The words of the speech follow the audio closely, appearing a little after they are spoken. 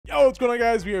Yo, what's going on,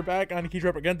 guys? We are back on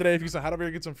KeyDrop again today. If you head over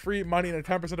here, get some free money and a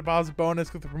 10% deposit bonus.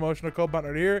 Click the promotional code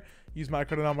button right here. Use my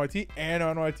code ANONYT and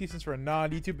AnoNYT since we're not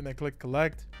on YouTube, and then click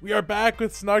collect. We are back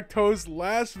with Snug Toast.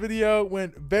 Last video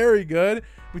went very good.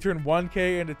 We turned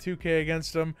 1K into 2K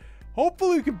against him.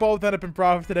 Hopefully, we can both end up in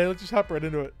profit today. Let's just hop right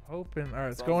into it. Hoping. All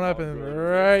right, it's going up in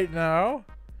right now.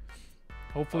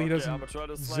 Hopefully, he doesn't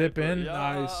zip in. Yeah,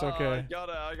 nice. Okay.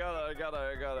 I got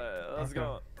it. Let's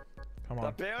go. Come on.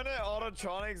 The Bayonet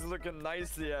Autotronics looking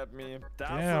nicely at me.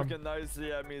 That's Damn. looking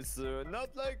nicely at me soon. Not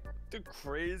like the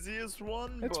craziest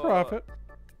one, It's but profit.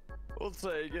 we'll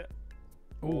take it.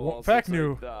 Ooh, fact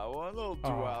new. That one, a little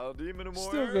duality minimum.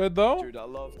 Still good though. Dude, I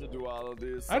love the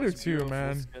duality. I do too,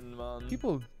 man.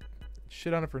 People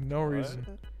shit on it for no reason.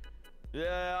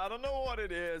 Yeah, I don't know what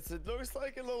it is. It looks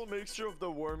like a little mixture of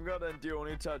the Worm God and the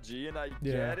AnoNYT G, and I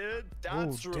get it.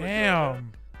 That's really damn.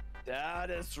 good. That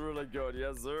is really good,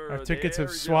 yes sir. Our tickets have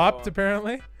swapped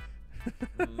apparently.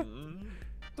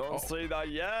 Don't say that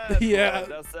yet. Yeah,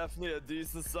 that's definitely a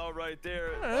decent sell right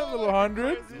there. A little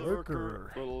 100.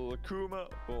 Little Akuma,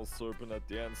 little Serpent at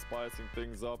the end, spicing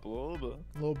things up a little bit.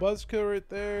 Little buzzkill right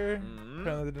there.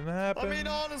 Apparently that didn't happen. I mean,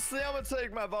 honestly, I'm gonna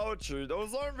take my voucher.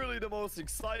 Those aren't really the most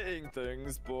exciting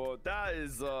things, but that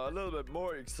is a little bit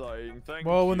more exciting. Thank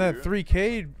you. Well, when that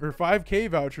 3K or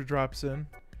 5K voucher drops in,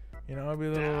 you know, it'll be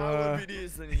a little. That would be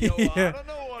decent. Yo, yeah. I don't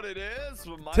know what it is,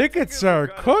 but my tickets are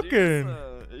cooking.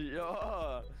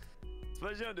 Yeah,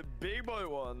 especially on the big boy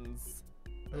ones.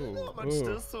 I don't know how much Ooh.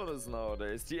 this one is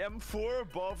nowadays. The M4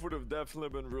 above would have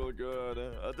definitely been real good.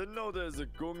 I didn't know there's a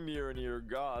Gungnir in here.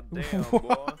 God damn,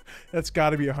 boy. That's got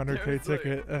to be a 100K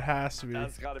ticket. It has to be.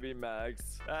 That's got to be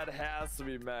max. That has to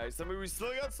be max. I mean, we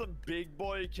still got some big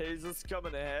boy cases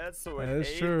coming ahead. So at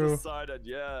 8 decided,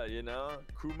 yeah, you know,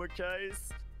 Kuma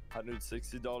case,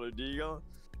 $160 deal.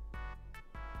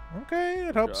 Okay,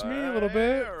 it helps me a little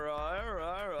bit.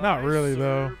 Right. Not really,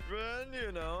 though.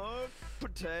 You know,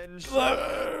 potential.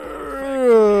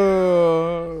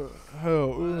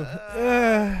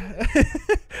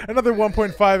 Another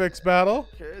 1.5x battle.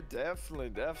 Okay,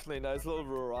 definitely. Nice little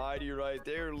variety right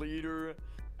there, leader.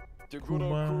 The good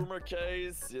old Kuma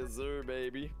case. Yes, sir,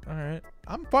 baby. All right.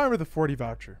 I'm fine with the 40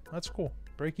 voucher. That's cool.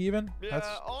 Break even. Yeah,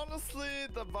 honestly,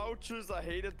 the vouchers, I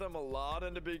hated them a lot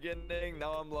in the beginning.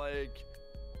 Now I'm like,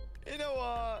 you know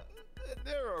what?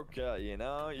 They're okay, you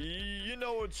know? You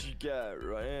know what you get,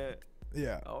 right?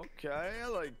 Yeah. Okay, I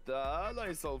like that.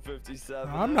 Nice old 57.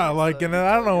 I'm not liking it.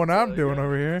 I don't know what I'm doing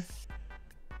over here.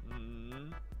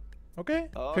 Okay.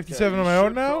 57 on my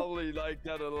own now. Probably like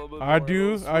that a little bit I more.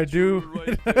 do.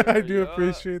 Right there, I do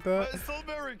appreciate that. But it's still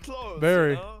very close.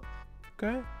 Very. You know?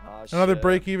 Okay. Oh, another shit.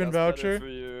 break-even That's voucher. For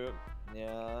you.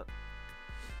 Yeah.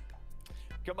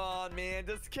 Come on, man.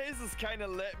 This case has kind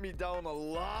of let me down a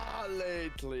lot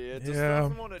lately. It just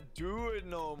doesn't want to do it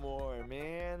no more,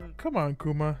 man. Come on,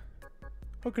 Kuma.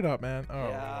 Hook it up, man. Oh,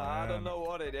 yeah, man. I don't know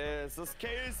what it is. This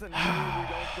case and me, we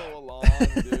don't go along,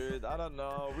 dude. I don't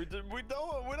know. We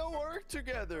don't work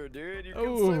together, dude. You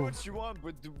can say what you want,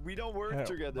 but we don't work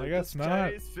together. I guess this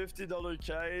not. Case, $50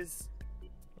 case.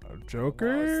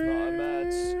 Joker. No, it's not a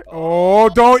match. Oh,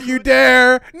 don't you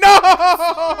dare! No!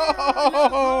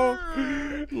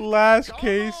 Last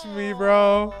case, me,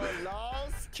 bro.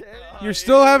 Last case. You're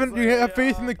still having. You have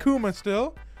faith in the Kuma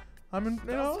still. I'm in. You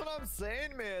That's know. what I'm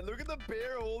saying, man. Look at the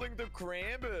bear holding the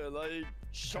cramper. Like,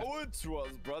 show it to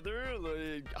us, brother.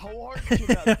 Like, how hard can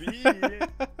that be?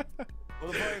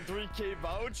 What about 3K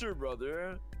voucher,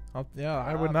 brother? Yeah,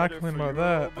 I would not complain about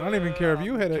that. I don't even care if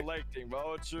you hit it. Collecting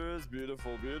vouchers,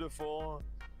 beautiful.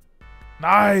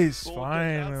 Nice,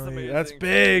 finally. That's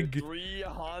big.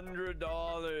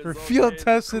 $300 for field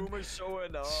tested.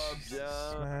 Showing up,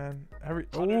 yeah. Man,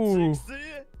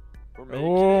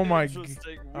 oh my god.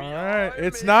 All right,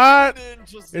 it's not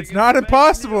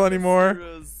impossible anymore.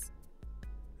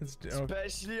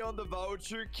 Especially on the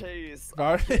voucher case.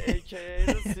 AKA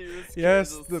the serious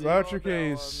yes, case. the voucher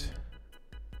case.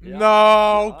 Yeah,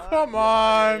 no, come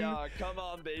on. Yeah, come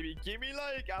on, baby. Give me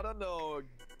like, I don't know.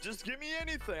 Just give me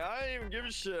anything. I don't even give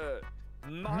a shit.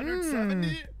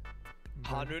 170?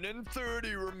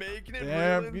 130. We're making it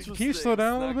real interesting. Can you slow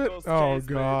down a little bit? Oh,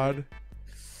 God.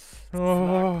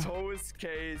 Oh. Toast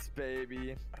case,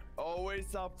 baby.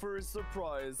 Always up for a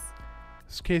surprise.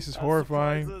 This case is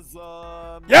horrifying.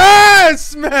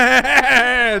 Yes,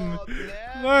 man!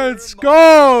 Let's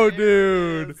go,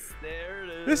 dude.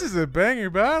 This is a banger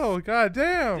battle. God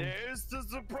damn. There's the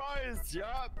surprise.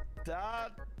 Yup.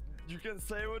 That, you can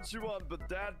say what you want, but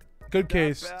that good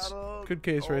case. Battle, good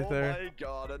case right there. Oh my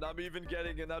god, and I'm even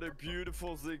getting another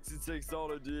beautiful $66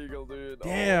 deagle, dude.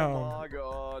 Damn. Oh my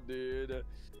god, dude.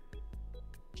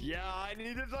 Yeah, I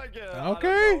needed like a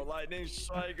okay. lightning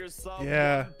strike or something.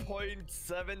 Yeah.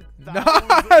 1.7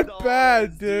 Not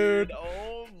bad, dude.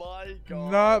 Oh my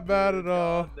god. Not bad at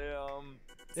all. Goddamn.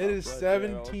 It is Right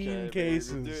 17 there. Okay,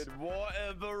 cases. Baby. Dude, what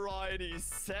a variety.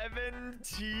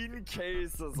 17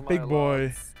 cases, my Big boy.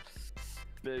 loves.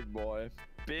 Big boy.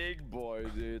 Big boy,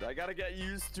 dude. I gotta get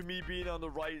used to me being on the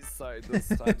right side this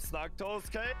time. Snugtoes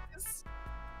case?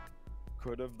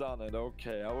 Could have done it.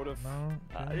 Okay, I would have. No,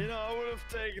 okay. You know, I would have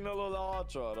taken a little hot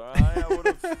shot, alright? I would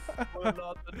have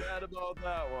not been mad about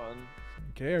that one.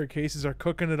 Okay, our cases are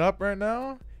cooking it up right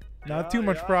now. Not Yeah, too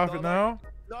much profit now.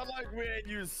 Not like we ain't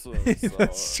used to it. So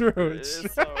That's true. It's true.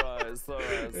 alright. It's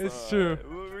alright. It's true.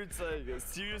 What we take? A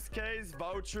serious case,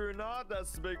 voucher or not?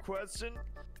 That's the big question.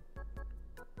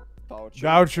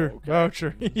 Voucher. Okay.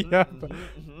 Voucher. Yeah.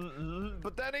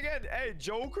 But then again, hey,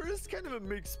 Joker is kind of a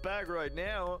mixed bag right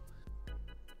now.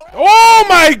 Oh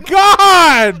my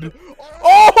god!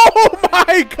 Oh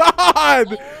my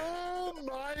god! Oh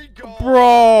my god!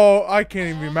 Bro, I can't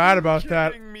even be mad about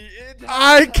that.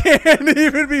 I can't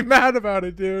even be mad about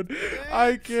it, dude.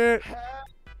 I can't.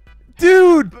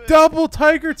 Dude, double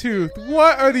tiger tooth.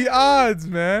 What are the odds,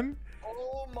 man?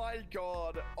 Oh my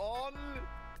god.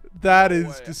 That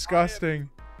is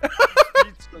disgusting.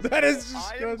 That is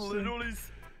disgusting. I'm literally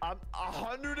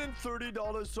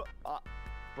 $130. So,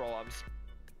 bro,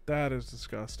 that is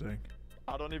disgusting.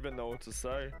 I don't even know what to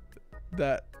say.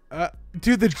 That,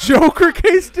 dude, the Joker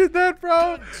case did that,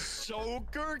 bro. The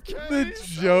Joker case. The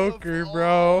Joker,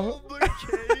 bro. All the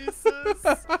cases.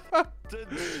 The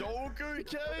Joker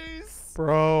case.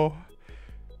 Bro.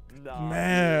 Nah,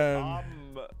 man.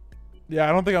 Yeah,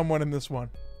 I don't think I'm winning this one.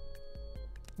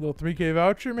 Little 3K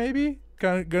voucher, maybe.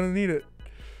 Gonna need it.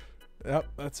 Yep,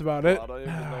 that's about it. I don't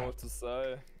even know what to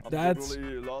say. I'm That's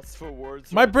literally lost for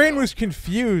words. My brain was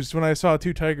confused when I saw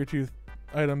 2 tiger tooth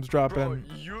items drop in.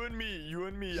 You and me.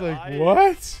 It's like,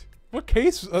 what? What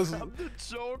case? I'm the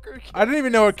Joker case. I didn't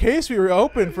even know what case we were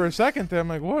open for a second there. I'm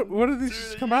like, what did these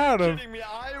just come out of? Me?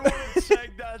 I want to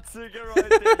check that ticket right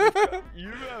there. You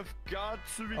have got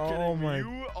to be kidding me.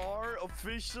 You are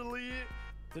officially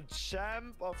the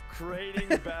champ of creating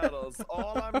battles.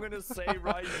 All I'm gonna say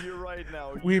right here, right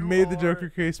now. We made the Joker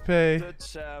case pay. The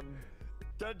champ.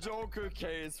 The Joker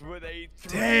case with a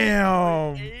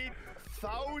 $8,000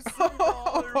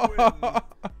 win.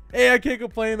 Hey, I can't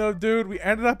complain though, dude. We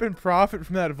ended up in profit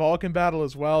from that Vulcan battle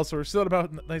as well, so we're still at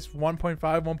about a nice 1.5,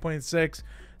 1.6.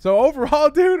 So overall,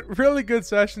 dude, really good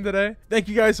session today. Thank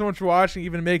you guys so much for watching,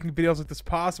 even making videos like this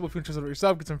possible. If you're interested in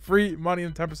yourself, get some free money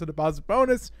and 10% deposit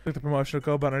bonus. Click the promotional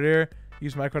code button right here.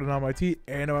 Use my code ANONYT,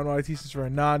 AnoN since for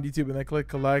non-YouTube, and then click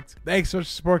collect. Thanks so much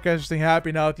for support, guys. Just staying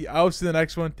happy now with you. I'll see you in the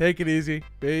next one. Take it easy.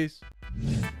 Peace.